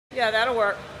Yeah, that'll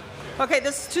work. Okay,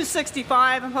 this is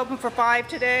 265. I'm hoping for 5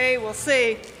 today. We'll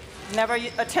see. Never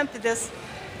attempted this.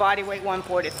 Body weight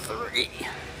 143.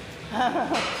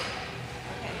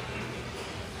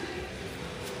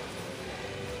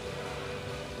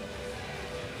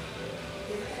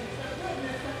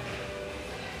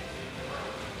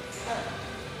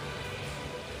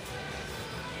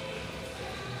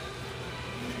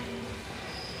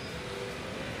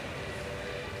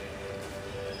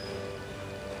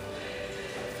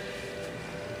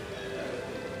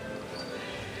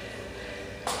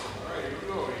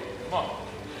 Come on.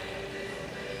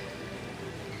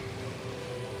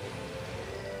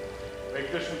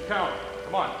 Make this one count.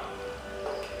 Come on.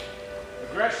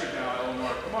 Aggressive now,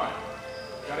 Eleanor. Come on.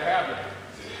 Gotta have it.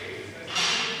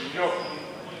 Here you go.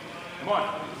 Come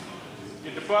on.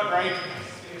 Get the butt right.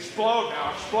 Explode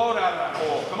now. Explode out of that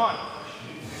hole. Come on.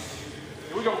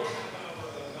 Here we go.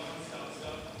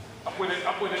 Up with it.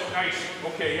 Up with it. Nice.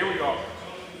 Okay, here we go.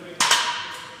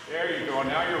 There you go.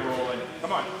 Now you're rolling.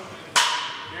 Come on.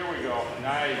 Here we go.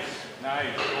 Nice.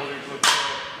 Nice. Shoulders look good.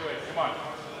 Good. Come on.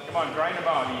 Come on. Grind them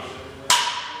out. Easy.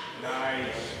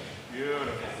 Nice.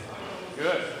 Beautiful.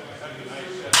 Good. That's a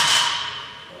nice set.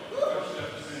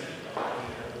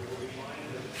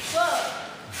 Whoa.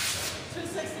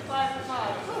 265 for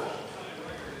 5.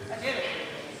 Whew. I did it.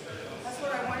 That's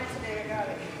what I wanted today. I got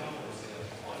it.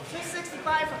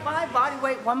 265 for 5. Body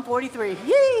weight 143.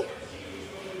 Yee!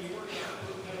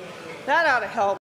 That ought to help.